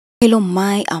Hello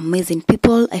my amazing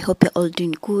people, I hope you're all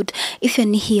doing good. If you're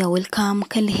new here, welcome.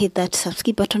 Kindly hit that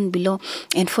subscribe button below,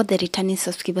 and for the returning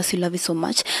subscribers, we love you so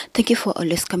much. Thank you for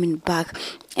always coming back.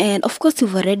 And of course,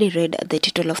 you've already read the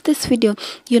title of this video.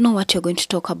 You know what you're going to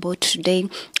talk about today,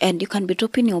 and you can be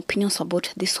dropping your opinions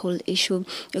about this whole issue.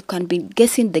 You can be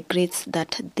guessing the grades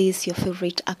that these your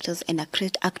favorite actors and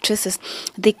actresses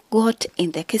they got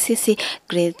in the KCSE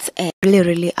grades.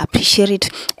 Really appreciate it.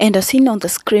 And as seen on the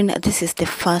screen, this is the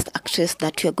first actress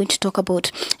that we are going to talk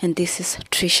about, and this is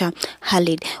Trisha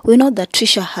Khalid. We know that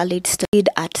Trisha Khalid studied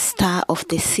at Star of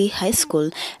the Sea High School,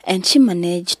 and she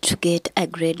managed to get a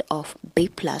grade of B+.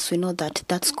 We know that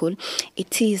that school,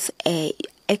 it is a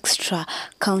extra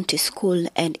county school,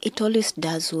 and it always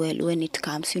does well when it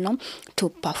comes to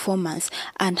performance.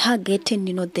 And her getting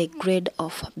the grade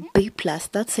of B+,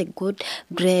 that's a good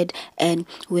grade. And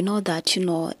we know that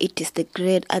it is the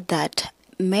grade that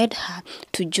made her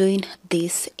to join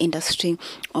this industry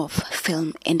of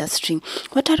film industry.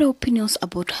 What are your opinions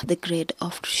about the grade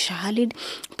of Trisha Khalid?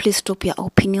 Please drop your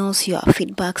opinions, your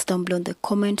feedbacks down below in the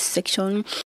comment section.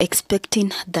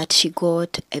 Expecting that she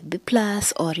got a B+,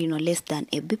 or less than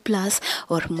a B+,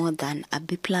 or more than a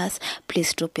B+.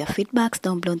 Please drop your feedbacks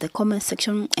down below in the comment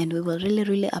section, and we will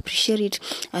really appreciate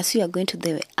it. As we are going to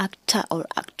the actor or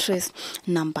actress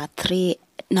number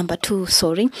 2,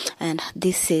 sorry, and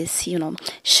this is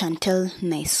Chantel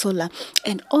Naisola.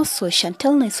 And also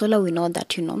Chantel Naisola, we know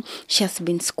that she has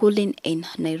been schooling in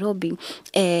Nairobi,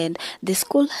 and the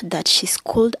school that she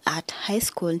schooled at high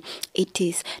school, it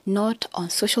is not on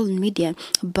social media,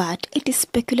 but it is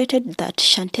speculated that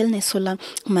Chantel Naisola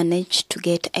managed to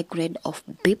get a grade of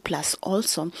B+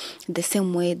 also, the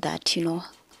same way that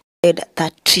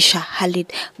that Trisha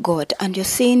Khalid got. And you're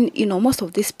seeing most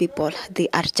of these people, they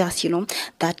are just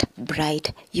that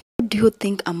bright. What do you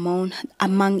think among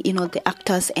the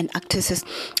actors and actresses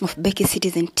of Becky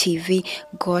Citizen TV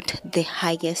got the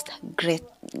highest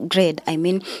grade? I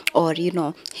mean, or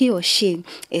he or she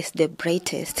is the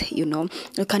brightest. You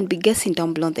can be guessing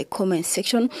down below in the comment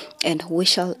section, and we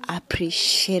shall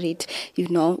appreciate it. We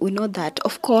know that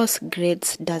of course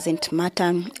grades doesn't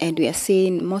matter, and we are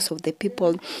seeing most of the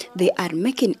people, they are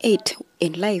making it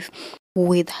in life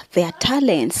with their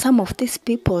talent. Some of these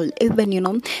people,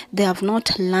 even they have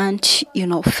not learned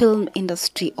film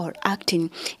industry or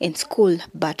acting in school,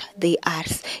 but they are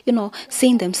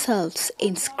seeing themselves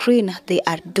in screen. They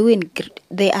are doing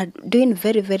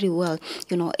very well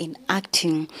in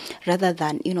acting, rather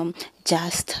than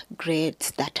just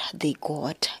grades that they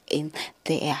got in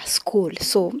their school.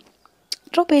 So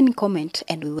drop any comment,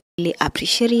 and we will really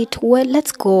appreciate it. Well,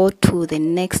 let's go to the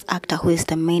next actor, who is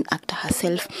the main actor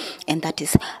herself, and that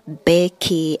is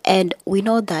Becky. And we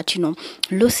know that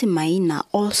Lucy Maina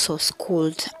also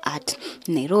schooled at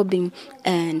Nairobi,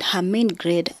 and her main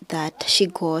grade that she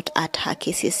got at her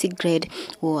KCSE grade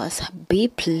was B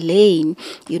plain.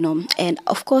 And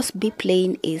of course B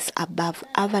plain is above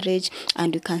average.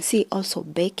 And you can see also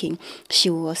Becky, she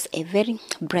was a very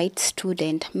bright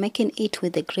student. Making it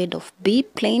with a grade of B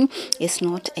plain is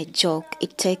not a joke.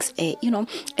 It takes a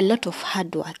lot of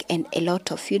hard work and a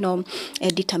lot of a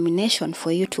determination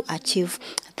for you to achieve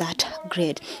that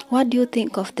grade. What do you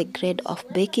think of the grade of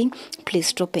Becky?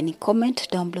 Please drop any comment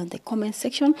down below in the comment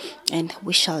section, and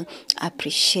we shall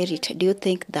appreciate it. Do you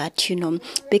think that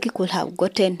Becky could have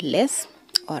gotten less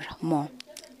or more?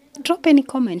 Drop any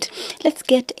comment. Let's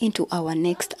get into our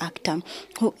next actor,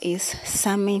 who is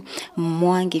Sammy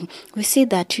Mwangi. We see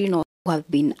that who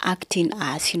have been acting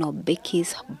as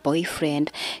Becky's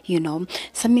boyfriend.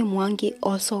 Sammy Mwangi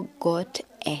also got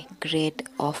a grade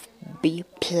of B+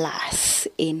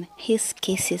 in his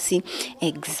KCSE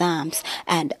exams,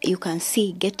 and you can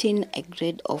see getting a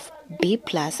grade of B+.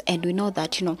 And we know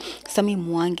that Sammy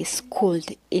Mwangi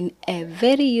schooled in a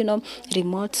very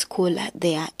remote school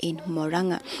there in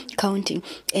Murang'a County,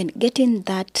 and getting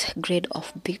that grade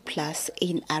of B+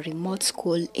 in a remote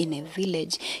school in a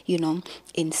village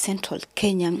in central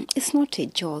Kenya, it's not a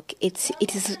joke. It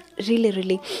is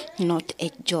really not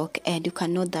a joke. And you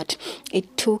can know that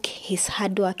it took his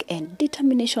hard work and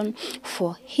determination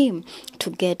for him to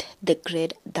get the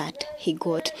grade that he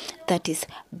got, that is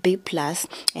B+.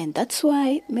 And that's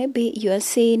why maybe you are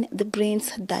seeing the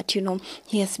brains that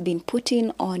he has been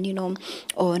putting on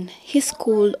on his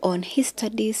school, on his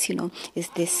studies, is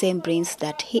the same brains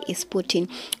that he is putting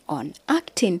on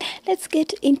acting. Let's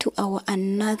get into our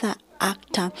another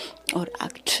actor or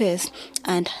actress,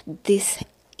 and this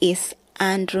is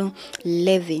Andrew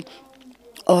Levy,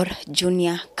 or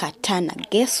Junior Katana.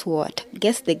 Guess what?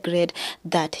 Guess the grade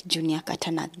that Junior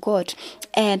Katana got.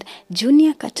 And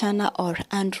Junior Katana or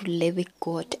Andrew Levy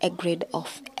got a grade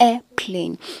of A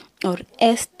plain. or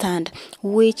A stand,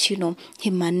 which he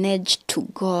managed to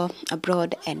go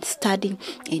abroad and study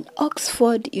in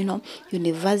Oxford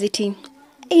University.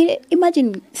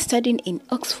 Imagine studying in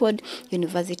Oxford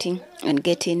University and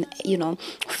getting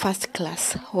first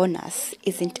class honors.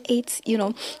 Isn't it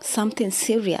something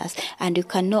serious? And you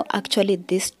can know actually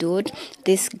this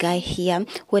guy here,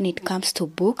 when it comes to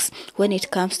books, when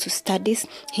it comes to studies,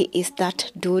 he is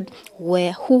that dude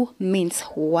who means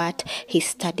what he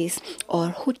studies, or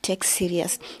who takes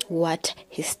serious what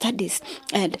he studies.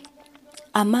 And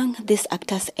among these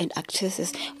actors and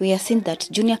actresses, we are seeing that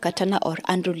Junior Katana or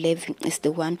Andrew Levy is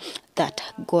the one that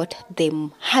got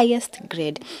the highest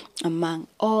grade among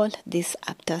all these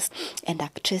actors and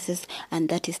actresses, and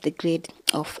that is the grade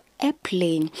of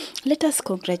airplane. Let us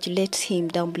congratulate him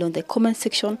down below in the comment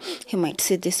section. He might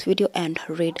see this video and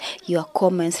read your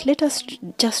comments. Let us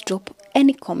just drop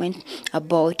any comment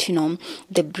about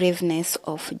the braveness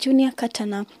of Junior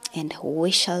Katana, and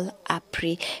we shall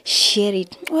appreciate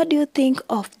it. What do you think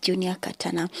of Junior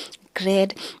Katana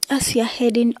grade, as we are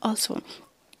heading also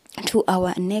to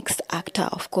our next actor,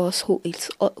 of course, who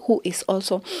is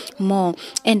also more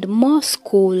and more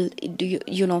school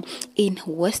in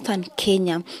Western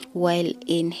Kenya while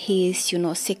in his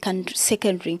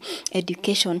secondary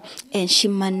education, and she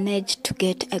managed to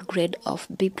get a grade of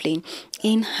B plane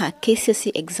in her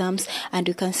KCSE exams. And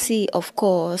you can see, of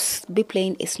course, B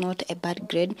plane is not a bad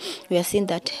grade. We are seeing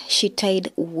that she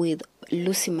tied with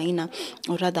Lucy Maina,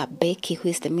 or rather Becky, who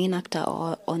is the main actor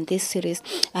on this series.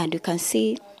 And you can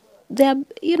see their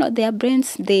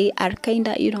brains, they are kind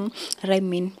of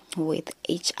rhyming with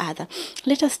each other.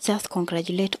 Let us just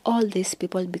congratulate all these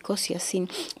people, because you're seeing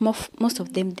most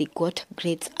of them, they got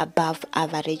grades above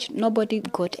average. Nobody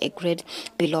got a grade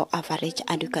below average.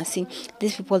 And you can see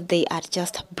these people, they are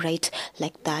just bright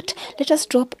like that. Let us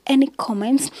drop any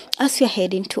comments as we are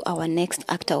heading to our next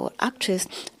actor or actress,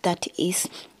 that is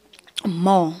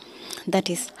more.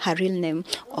 That is her real name,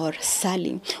 or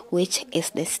Sally, which is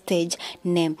the stage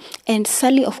name. And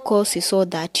Sally, of course, you saw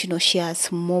that she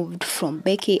has moved from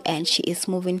Becky and she is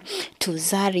moving to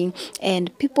Zari,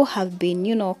 and people have been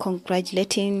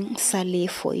congratulating Sally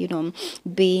for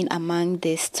being among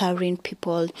the starring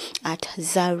people at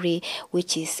Zari,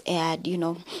 which is aired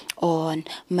on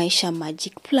Maisha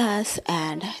Magic Plus,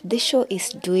 and the show is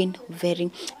doing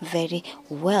very, very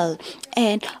well.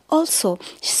 And also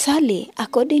Sally,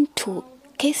 according to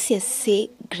KCSE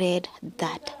grade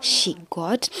that she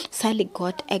got, Sally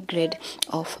got a grade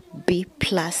of B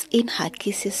plus in her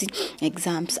KCSE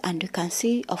exams. And you can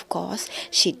see, of course,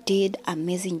 she did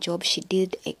amazing job. She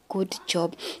did a good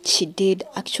job. She did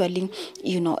actually,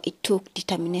 it took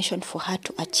determination for her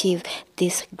to achieve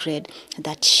this grade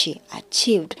that she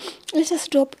achieved. Let us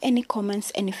drop any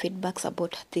comments, any feedbacks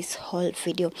about this whole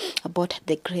video, about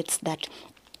the grades that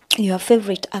your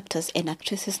favorite actors and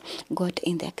actresses got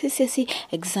in their KCSE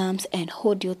exams. And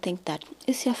who do you think that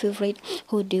is your favorite?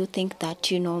 Who do you think that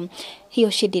he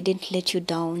or she didn't let you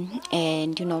down,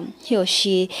 and he or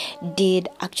she did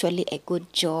actually a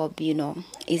good job?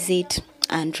 Is it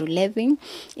Andrew Levy?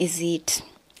 Is it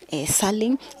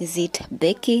Sally? Is it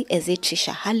Becky? Is it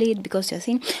Trisha Halid? Because you're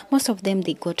seeing most of them,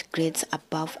 they got grades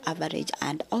above average,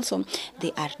 and also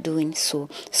they are doing so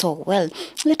well.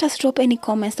 Let us drop any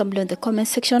comments down below in the comment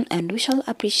section, and we shall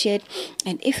appreciate.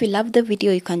 And if you love the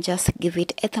video, you can just give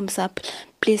it a thumbs up.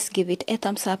 Please give it a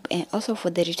thumbs up. And also for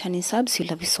the returning subs, we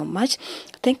love you so much.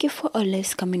 Thank you for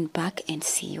always coming back, and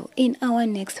see you in our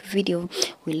next video.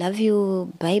 We love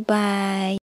you. Bye bye.